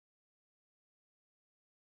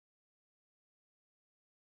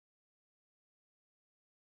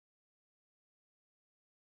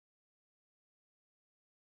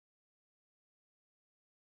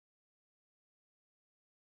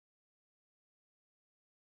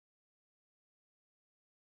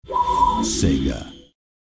Sega.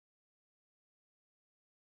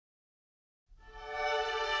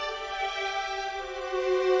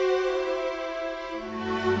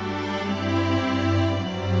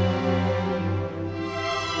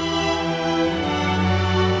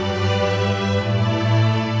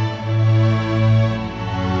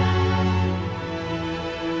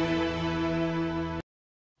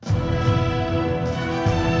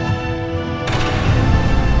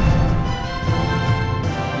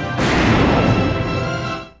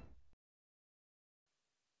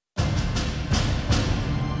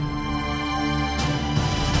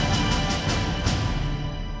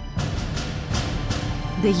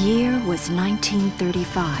 The year was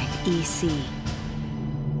 1935 EC.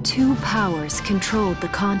 Two powers controlled the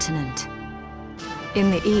continent.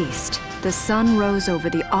 In the east, the sun rose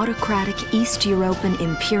over the autocratic East European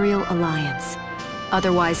Imperial Alliance,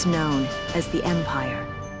 otherwise known as the Empire.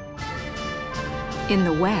 In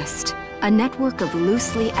the west, a network of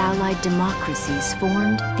loosely allied democracies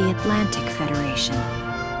formed the Atlantic Federation.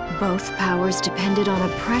 Both powers depended on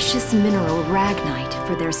a precious mineral ragnite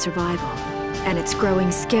for their survival, and its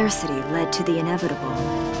growing scarcity led to the inevitable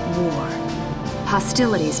war.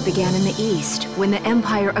 Hostilities began in the east when the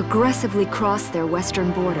Empire aggressively crossed their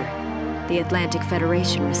western border. The Atlantic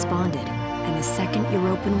Federation responded, and the Second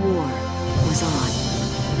European War was on.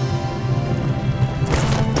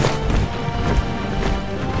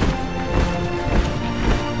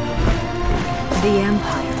 The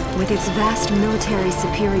Empire, with its vast military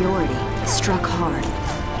superiority, struck hard,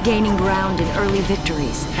 gaining ground in early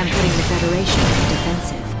victories and putting the Federation on the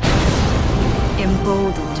defensive.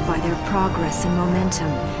 Emboldened by their progress and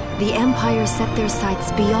momentum, the Empire set their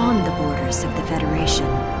sights beyond the borders of the Federation.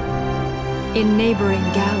 In neighboring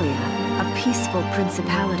Gallia, a peaceful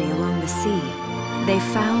principality along the sea, they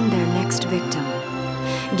found their next victim.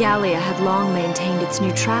 Gallia had long maintained its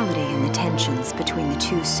neutrality in the tensions between the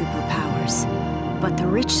two superpowers. But the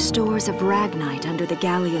rich stores of ragnite under the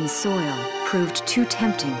Gallian soil proved too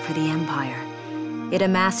tempting for the Empire. It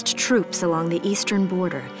amassed troops along the eastern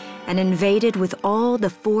border and invaded with all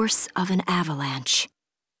the force of an avalanche.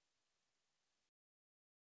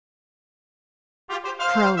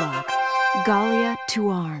 Prologue: Gallia to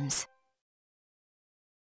arms.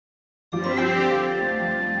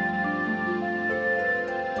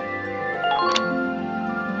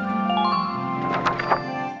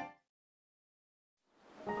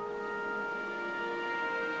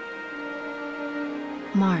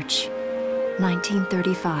 March,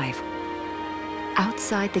 1935.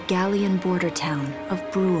 Outside the Gallian border town of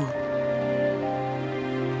Brule.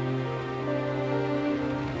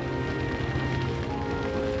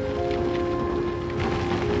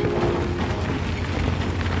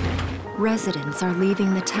 Residents are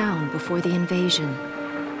leaving the town before the invasion,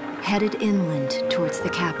 headed inland towards the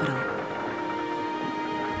capital.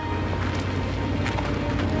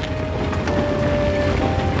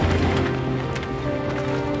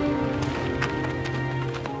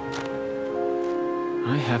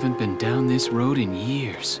 I haven't been down this road in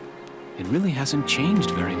years. It really hasn't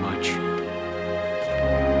changed very much.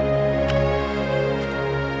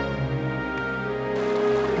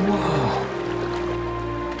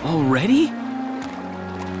 Whoa! Already?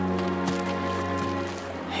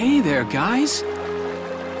 Hey there, guys!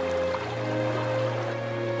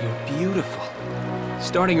 You're beautiful.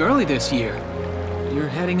 Starting early this year. You're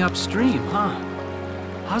heading upstream, huh?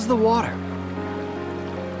 How's the water?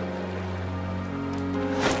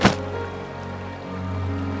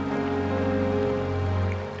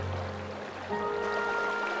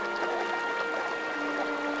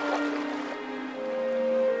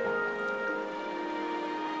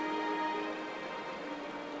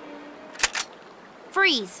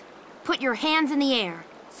 Freeze! Put your hands in the air.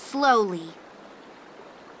 Slowly.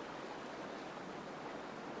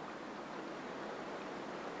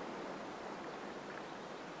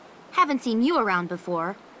 Haven't seen you around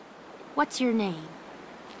before. What's your name?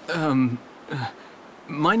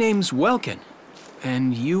 My name's Welkin.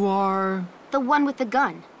 And you are? The one with the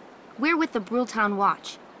gun. We're with the Bruletown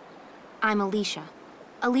Watch. I'm Alicia.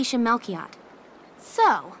 Alicia Melchiot.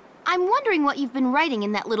 So, I'm wondering what you've been writing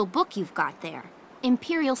in that little book you've got there.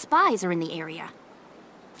 Imperial spies are in the area.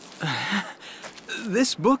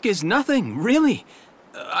 This book is nothing, really.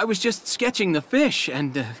 I was just sketching the fish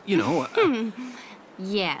and, you know...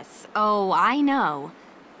 Yes. Oh, I know.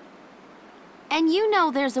 And you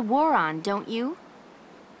know there's a war on, don't you?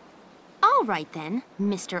 All right then,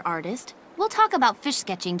 Mr. Artist. We'll talk about fish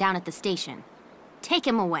sketching down at the station. Take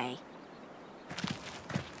him away.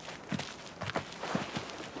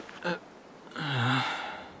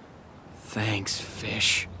 Thanks,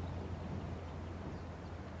 fish.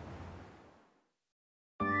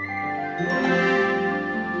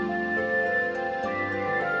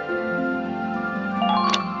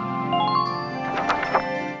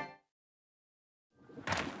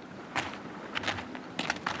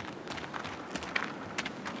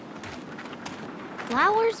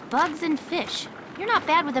 Flowers, bugs, and fish. You're not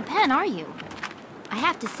bad with a pen, are you? I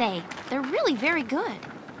have to say, they're really very good.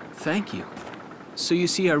 Thank you. So you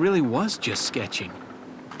see, I really was just sketching.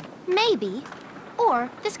 Maybe. Or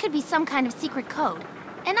this could be some kind of secret code.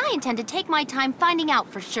 And I intend to take my time finding out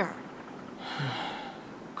for sure.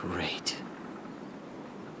 Great.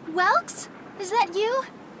 Welks? Is that you?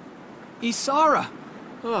 Isara!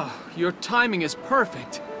 Oh, your timing is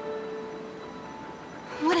perfect.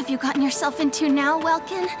 What have you gotten yourself into now,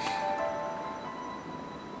 Welkin?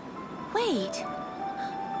 Wait.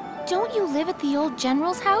 Don't you live at the old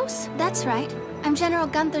general's house? That's right. I'm General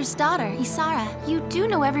Gunther's daughter, Isara. You do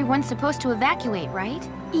know everyone's supposed to evacuate, right?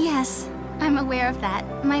 Yes, I'm aware of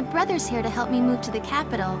that. My brother's here to help me move to the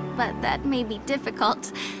capital, but that may be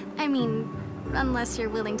difficult. I mean, unless you're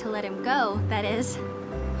willing to let him go, that is.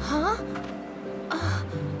 Huh?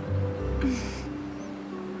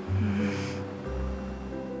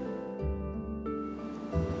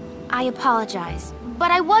 I apologize,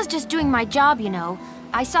 but I was just doing my job, you know.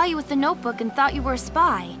 I saw you with the notebook and thought you were a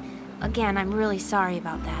spy. Again, I'm really sorry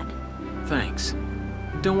about that. Thanks.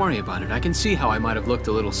 Don't worry about it. I can see how I might have looked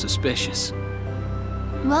a little suspicious.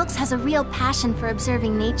 Welks has a real passion for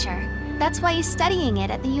observing nature. That's why he's studying it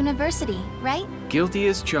at the university, right? Guilty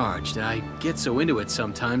as charged. I get so into it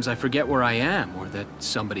sometimes I forget where I am or that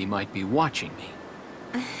somebody might be watching me.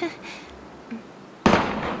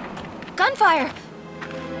 Gunfire!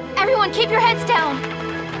 Everyone keep your heads down!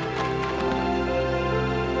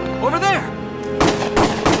 Over there!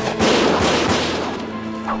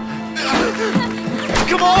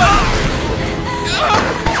 Come on!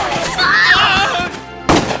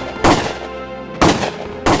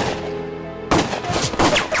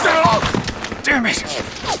 Damn it!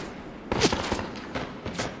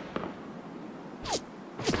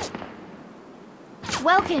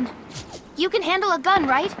 Welkin, you can handle a gun,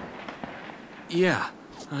 right? Yeah.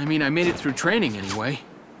 I mean, I made it through training anyway.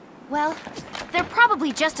 Well, they're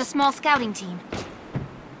probably just a small scouting team.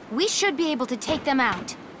 We should be able to take them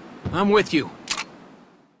out. I'm with you.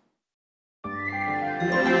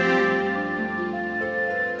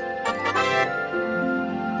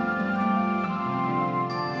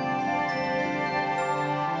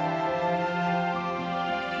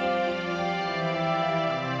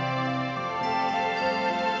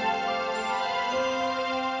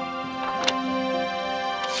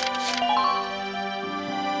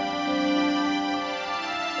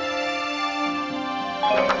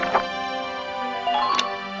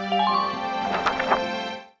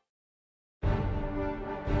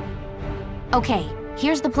 Okay,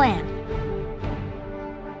 here's the plan.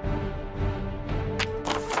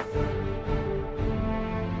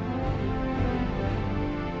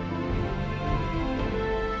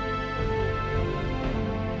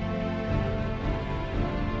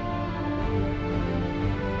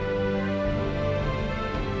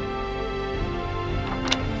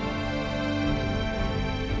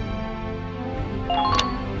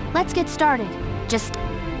 Let's get started. Just...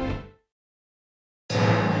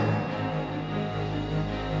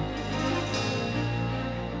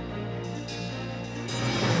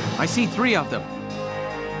 I see 3 of them.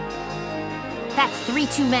 That's 3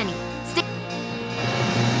 too many.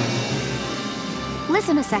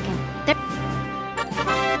 Listen a second.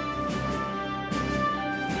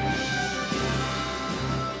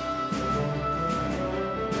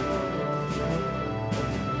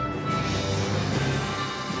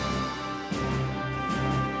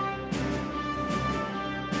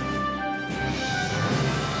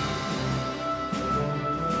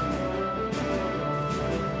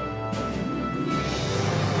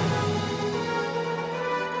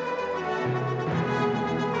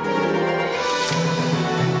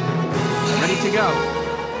 Ready to go.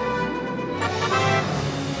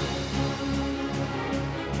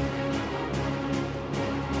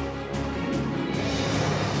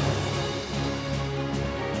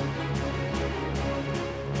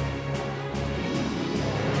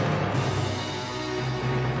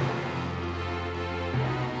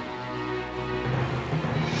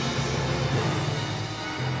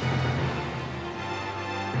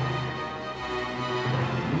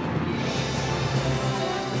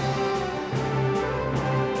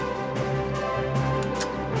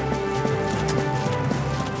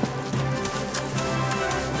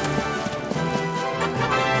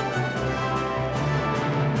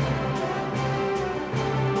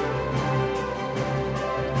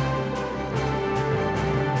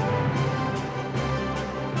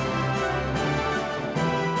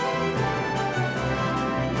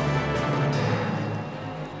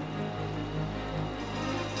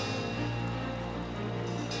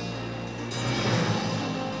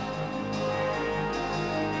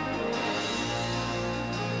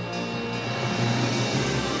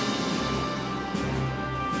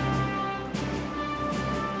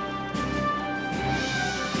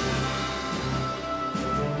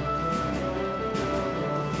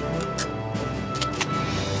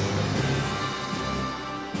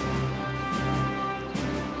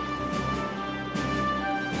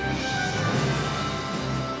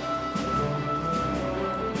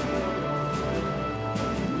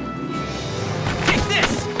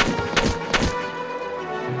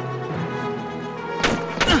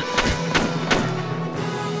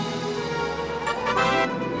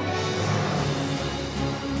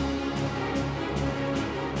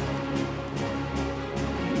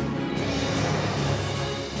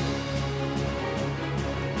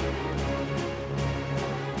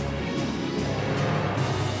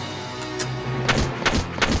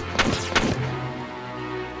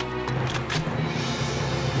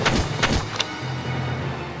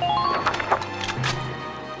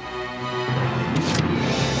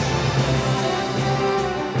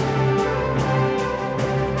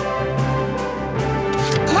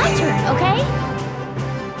 okay?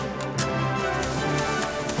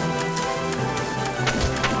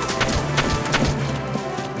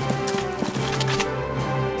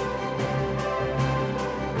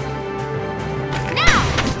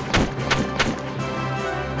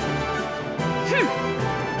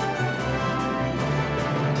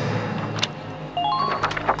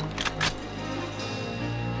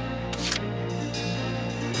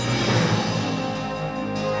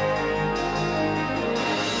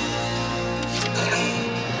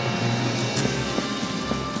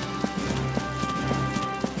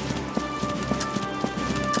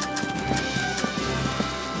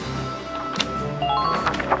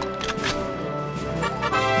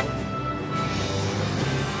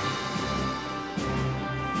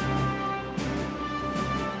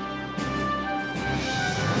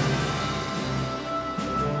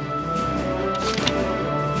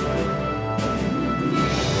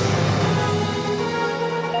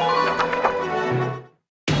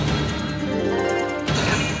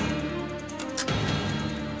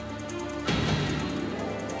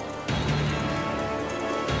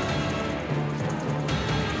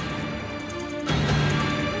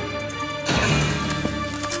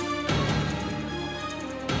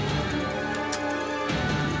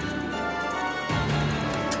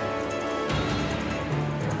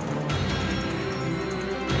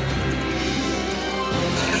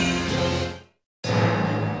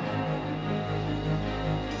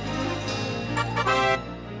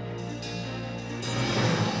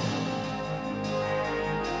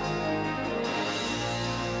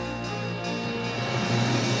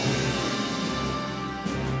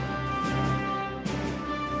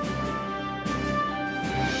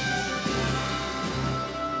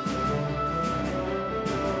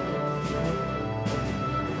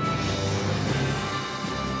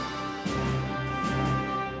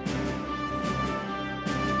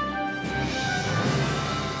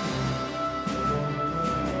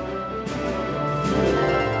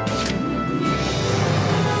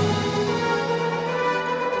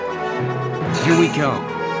 Here we go.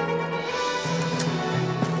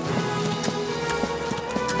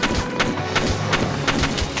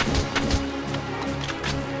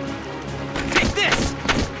 Take this!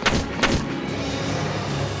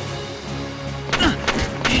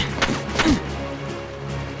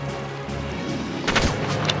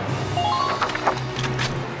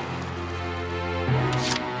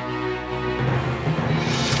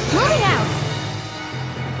 Moving out!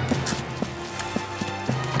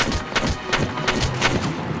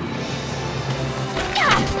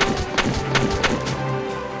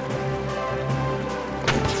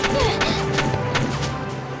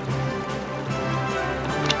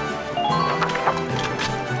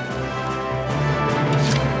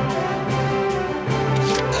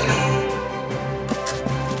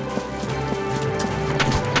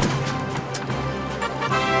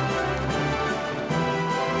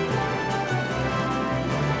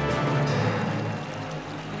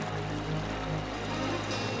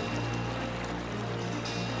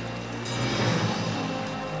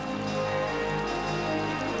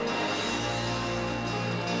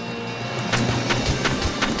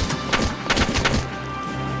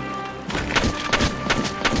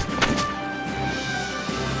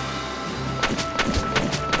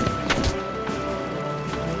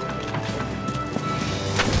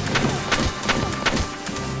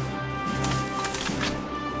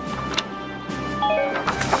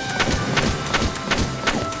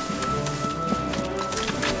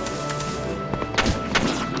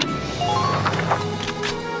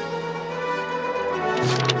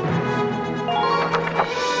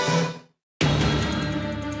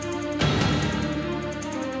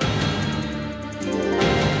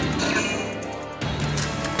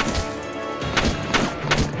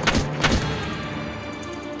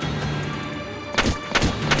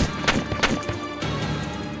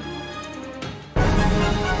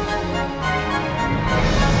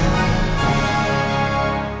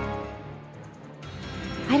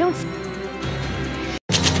 I don't...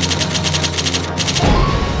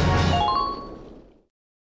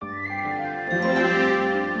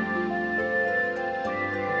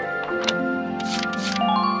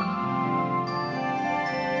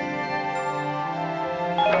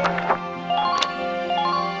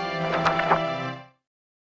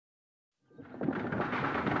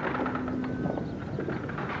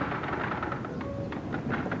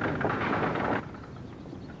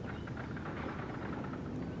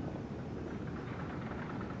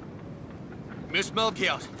 Miss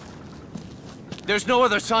Melchiot, there's no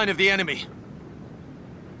other sign of the enemy.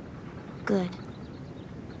 Good.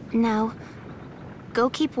 Now, go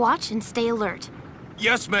keep watch and stay alert.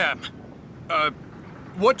 Yes, ma'am.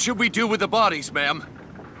 What should we do with the bodies, ma'am?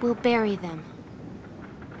 We'll bury them.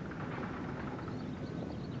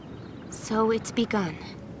 So it's begun.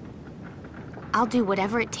 I'll do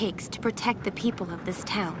whatever it takes to protect the people of this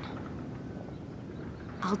town.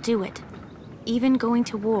 I'll do it. Even going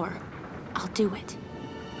to war, I'll do it.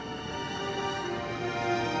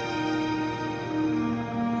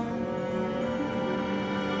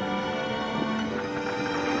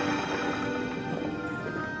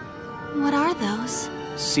 What are those?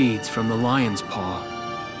 Seeds from the lion's paw.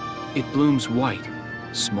 It blooms white,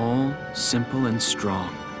 small, simple, and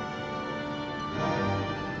strong.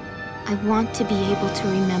 I want to be able to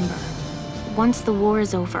remember, once the war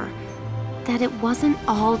is over, that it wasn't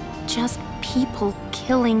all just people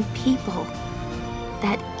killing people.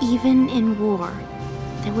 That even in war,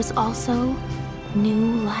 there was also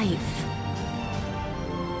new life.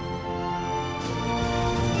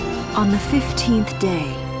 On the 15th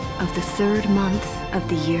day of the 3rd month of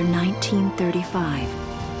the year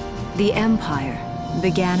 1935, the Empire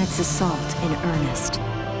began its assault in earnest.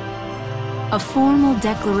 A formal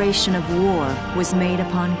declaration of war was made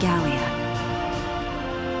upon Gallia.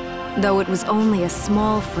 Though it was only a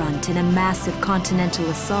small front in a massive continental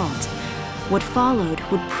assault, what followed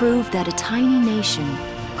would prove that a tiny nation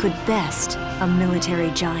could best a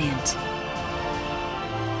military giant.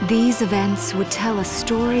 These events would tell a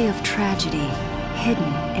story of tragedy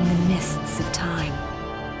hidden in the mists of time.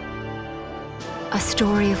 A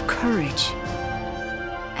story of courage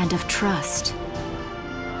and of trust,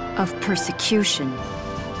 of persecution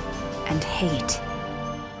and hate,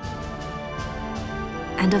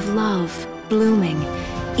 and of love blooming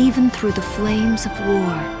even through the flames of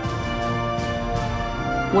war.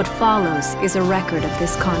 What follows is a record of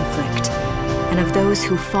this conflict and of those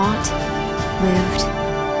who fought, lived,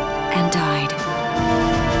 and died.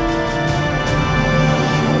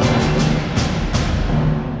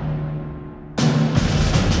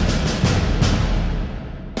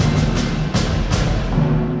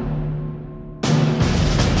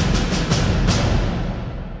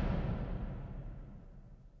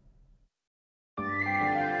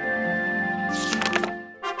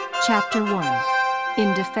 Chapter 1.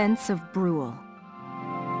 In Defense of Brule.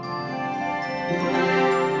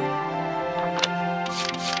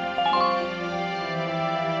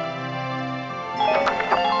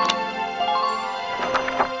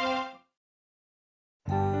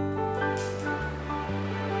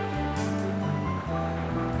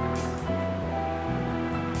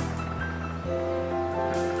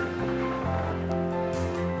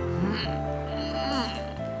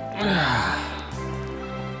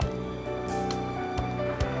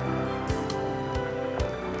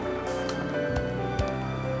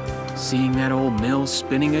 Seeing that old mill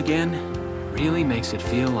spinning again really makes it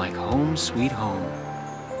feel like home sweet home.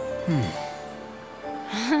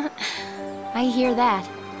 I hear that.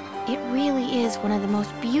 It really is one of the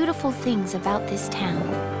most beautiful things about this town.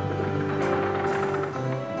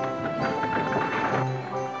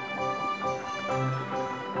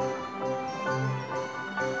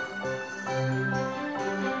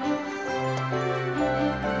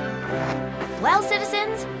 Well,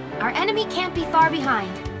 citizens, our enemy can't be far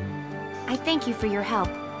behind. I thank you for your help.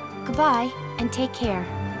 Goodbye, and take care.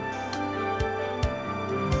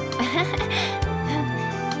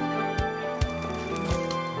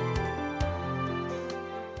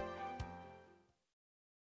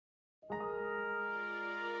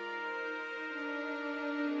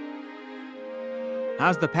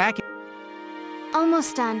 How's the packing?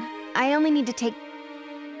 Almost done. I only need to take...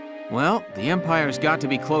 Well, the Empire's got to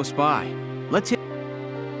be close by. Let's hit...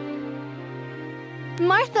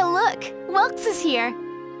 Martha, look! Welks is here!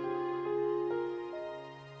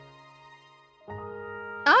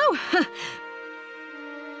 Oh!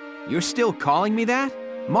 You're still calling me that?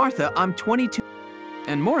 Martha, I'm 22.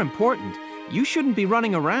 And more important, you shouldn't be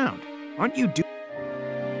running around. Aren't you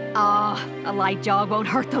Ah, a light jog won't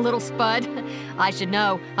hurt the little spud. I should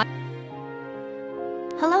know.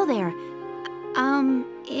 Hello there.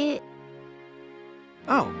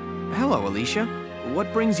 Oh, hello, Alicia.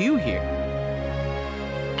 What brings you here?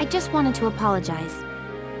 I just wanted to apologize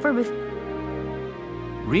for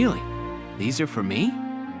Really? These are for me?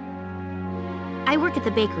 I work at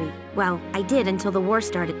the bakery. Well, I did until the war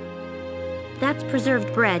started. That's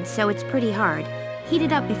preserved bread, so it's pretty hard. Heat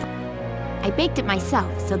it up before... I baked it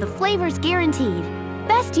myself, so the flavor's guaranteed.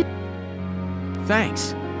 Best you...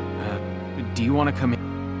 Thanks. Do you want to come in?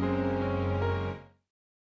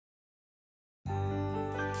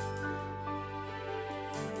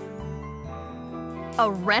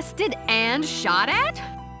 Arrested and shot at?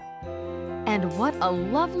 And what a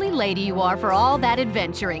lovely lady you are for all that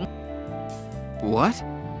adventuring. What?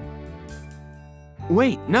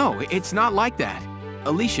 Wait, no, it's not like that.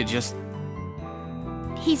 Alicia just...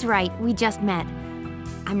 He's right, we just met.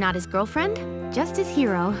 I'm not his girlfriend, just his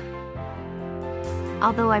hero.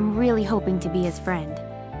 Although I'm really hoping to be his friend.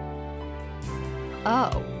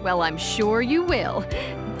 Oh, well, I'm sure you will.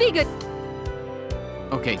 Be good.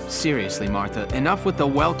 Okay, seriously, Martha, enough with the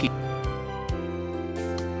welky...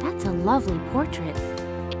 That's a lovely portrait.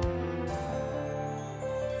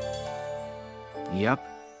 Yep.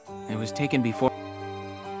 It was taken before...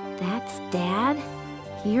 That's Dad?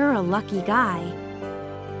 You're a lucky guy.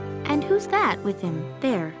 And who's that with him,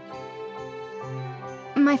 there?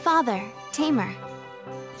 My father, Tamer.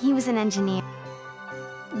 He was an engineer.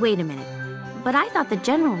 Wait a minute. But I thought the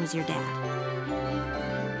General was your dad.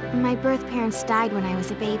 My birth parents died when I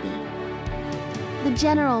was a baby. The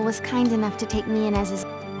General was kind enough to take me in as his...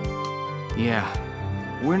 Yeah.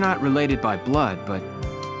 We're not related by blood, but...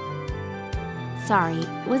 Sorry,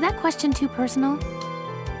 was that question too personal?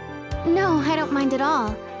 No, I don't mind at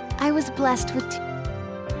all. I was blessed with...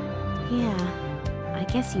 Yeah, I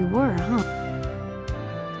guess you were, huh?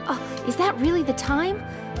 Oh, is that really the time?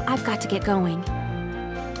 I've got to get going.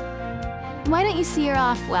 Why don't you see her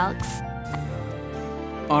off, Welks?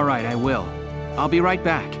 All right, I will. I'll be right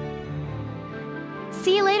back.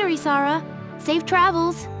 See you later, Isara. Safe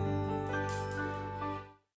travels.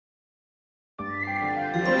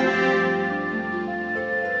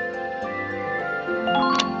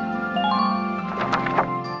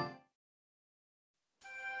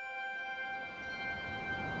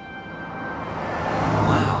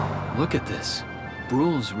 Wow, look at this.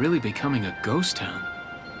 Bruhl's really becoming a ghost town.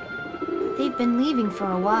 They've been leaving for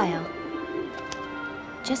a while.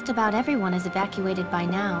 Just about everyone is evacuated by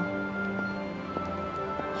now.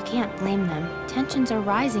 You can't blame them. Tensions are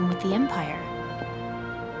rising with the Empire.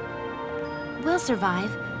 We'll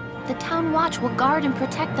survive. The Town Watch will guard and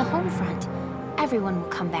protect the home front. Everyone will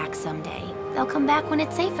come back someday. They'll come back when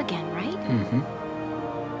it's safe again, right? Mm-hmm.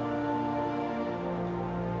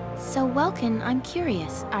 So, Welkin, I'm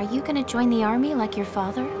curious. Are you gonna join the army like your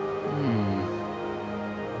father?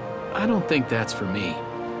 I don't think that's for me.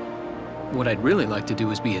 What I'd really like to do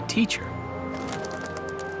is be a teacher.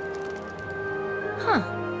 Huh.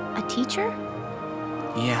 A teacher?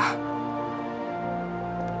 Yeah.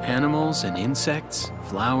 Animals and insects,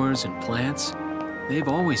 flowers and plants, they've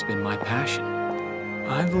always been my passion.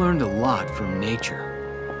 I've learned a lot from nature.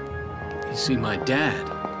 You see, my dad,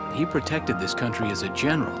 he protected this country as a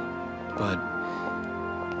general, but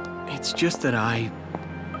it's just that I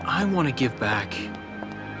want to give back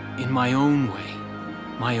in my own way.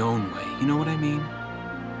 My own way, you know what I mean?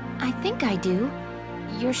 I think I do.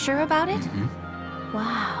 You're sure about it? Mm-hmm.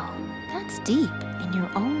 Wow, that's deep in your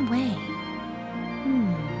own way.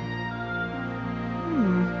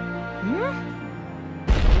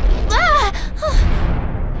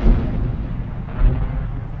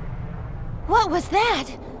 What was that?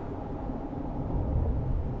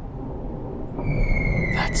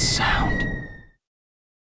 That sound.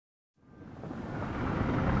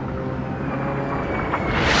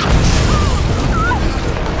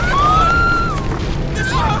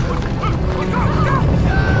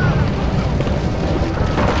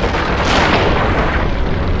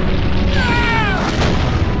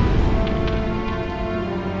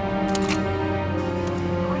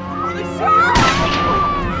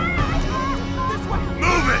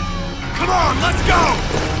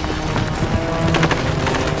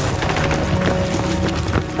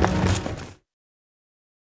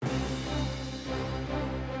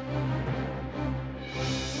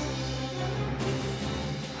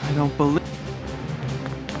 I don't believe...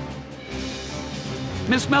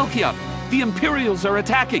 Miss Melkia, the Imperials are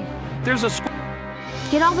attacking. There's a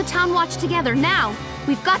Get all the Town Watch together, now!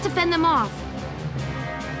 We've got to fend them off!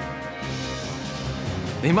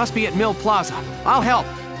 They must be at Mill Plaza. I'll help.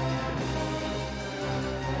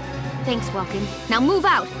 Thanks, Welkin. Now move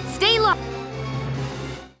out! Stay low!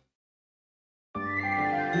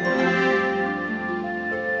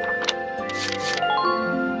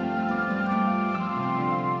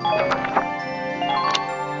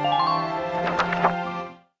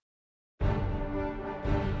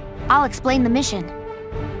 I'll explain the mission.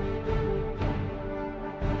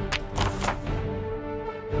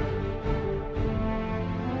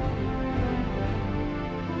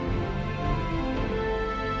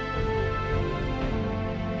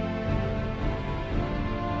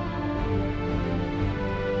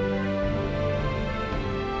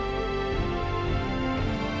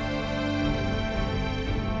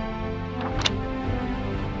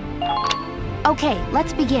 Okay,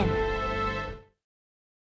 let's begin.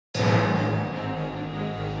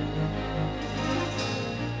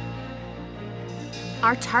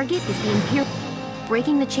 Our target is the Imperial.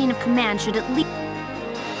 Breaking the chain of command should at least...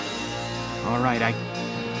 All right,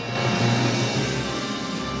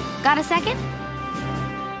 Got a second?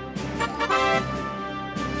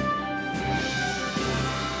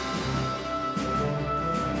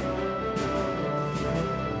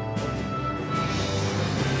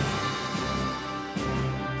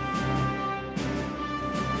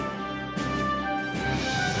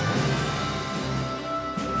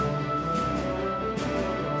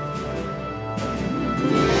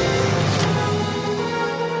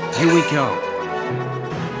 Here we go.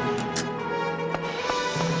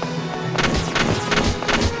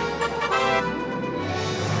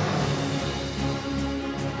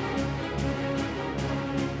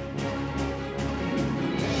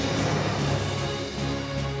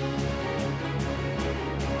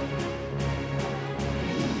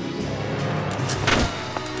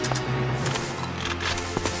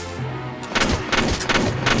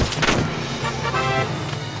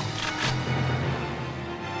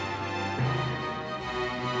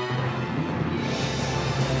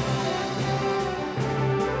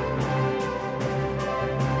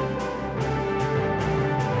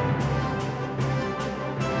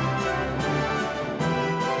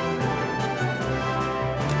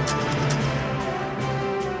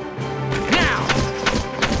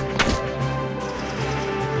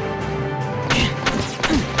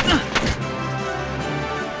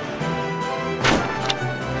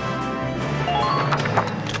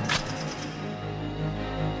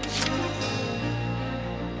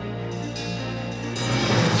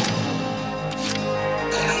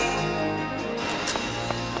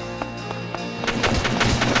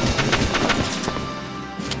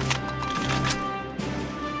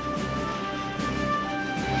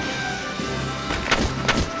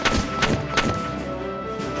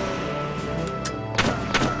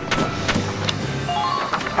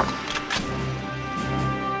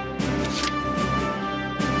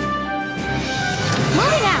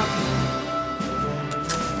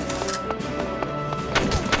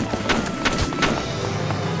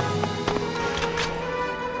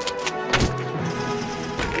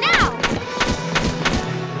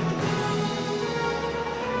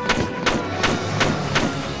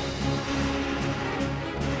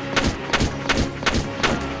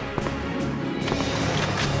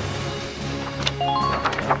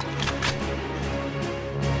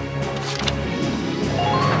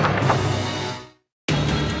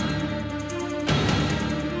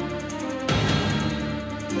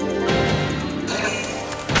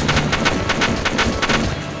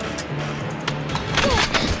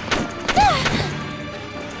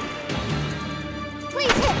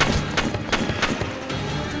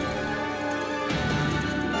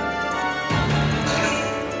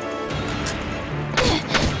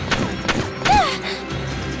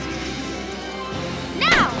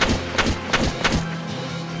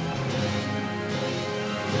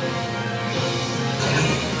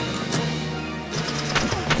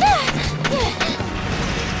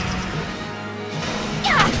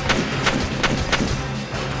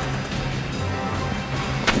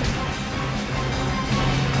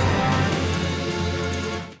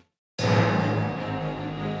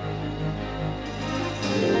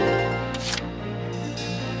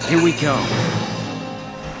 Here we go.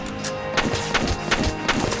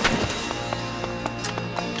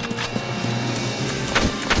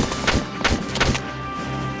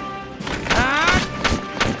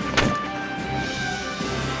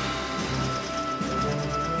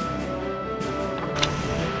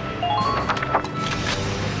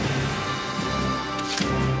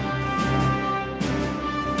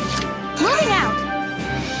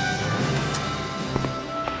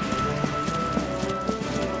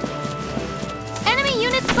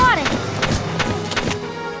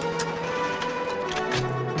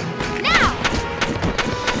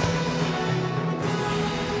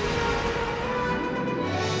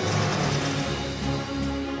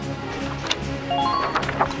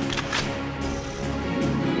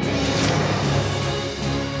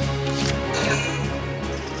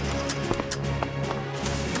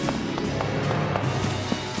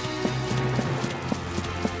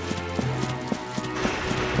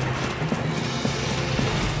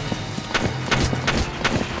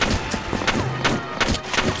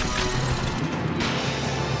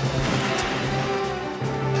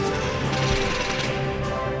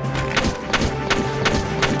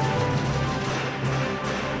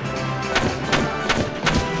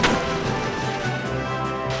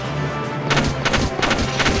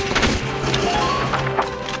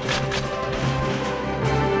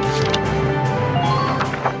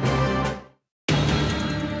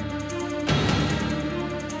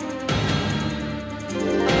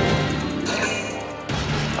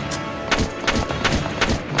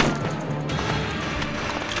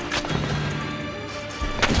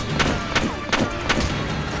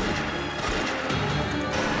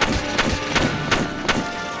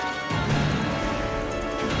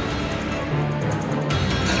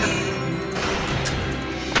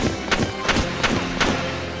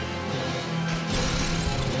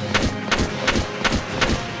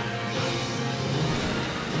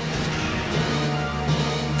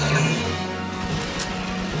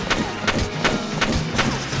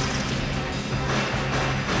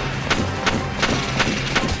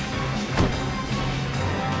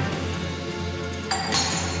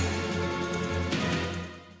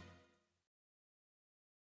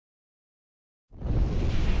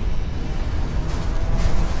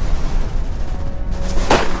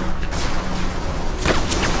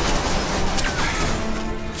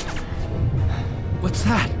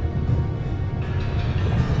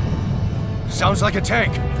 Sounds like a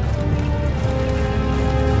tank.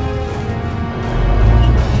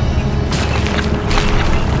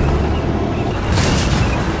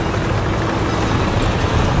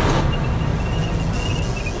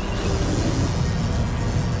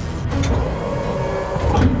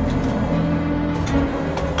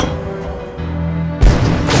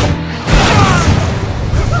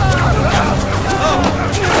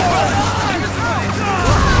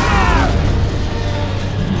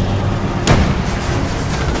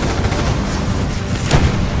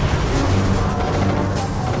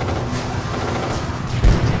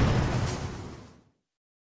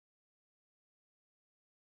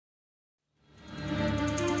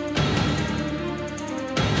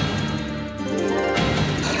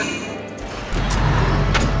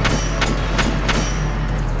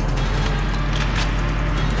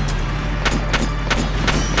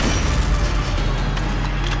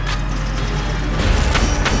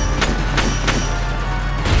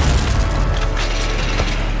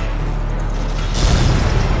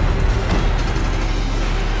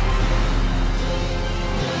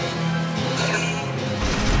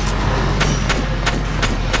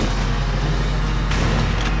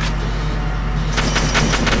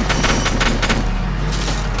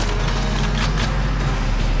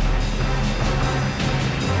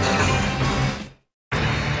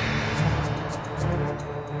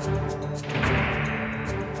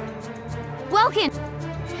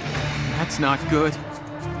 That's not good.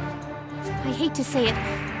 I hate to say it,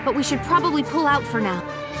 but we should probably pull out for now.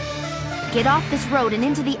 Get off this road and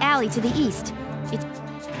into the alley to the east.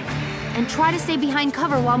 And try to stay behind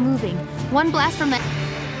cover while moving. One blast from the...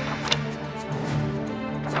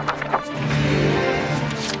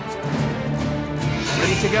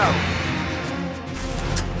 Ready to go.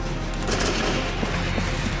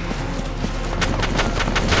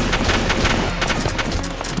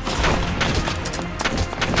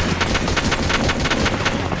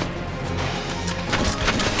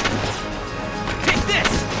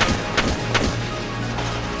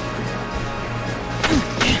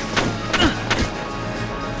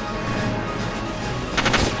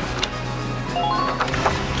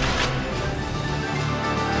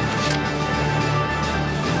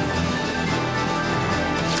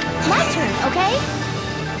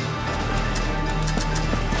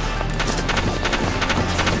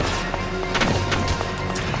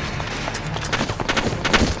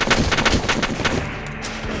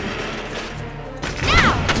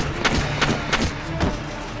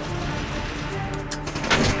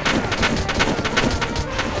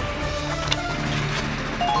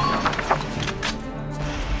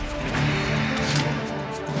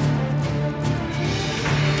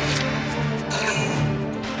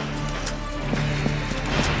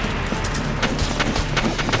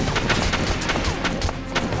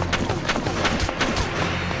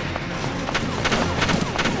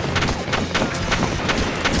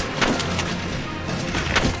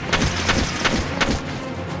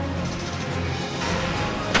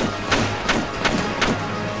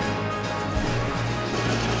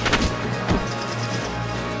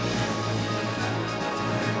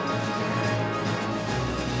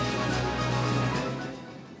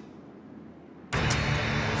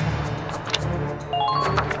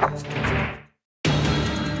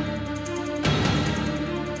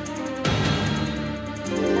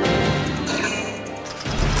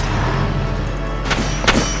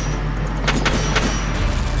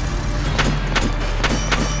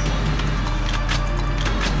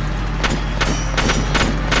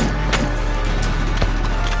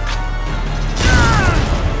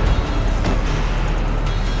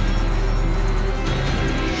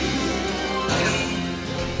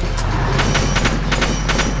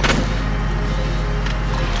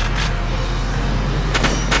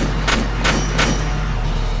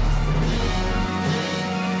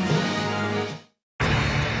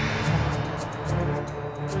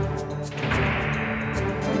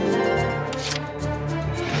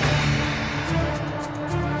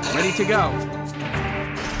 Ready to go.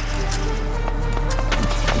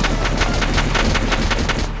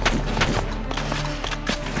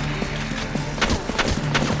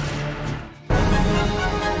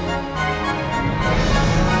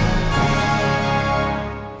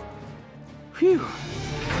 Phew.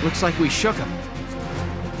 Looks like we shook them.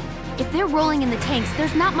 If they're rolling in the tanks,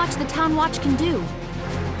 there's not much the town watch can do.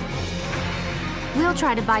 We'll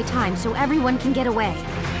try to buy time so everyone can get away.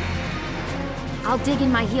 I'll dig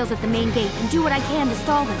in my heels at the main gate and do what I can to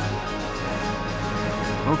stall them.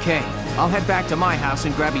 Okay, I'll head back to my house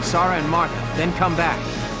and grab Isara and Martha, then come back.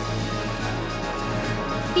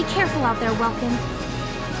 Be careful out there, Welkin.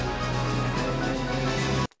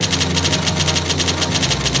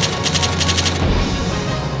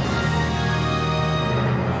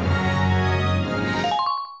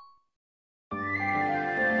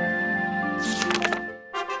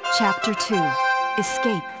 Chapter 2.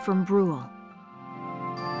 Escape from Brule.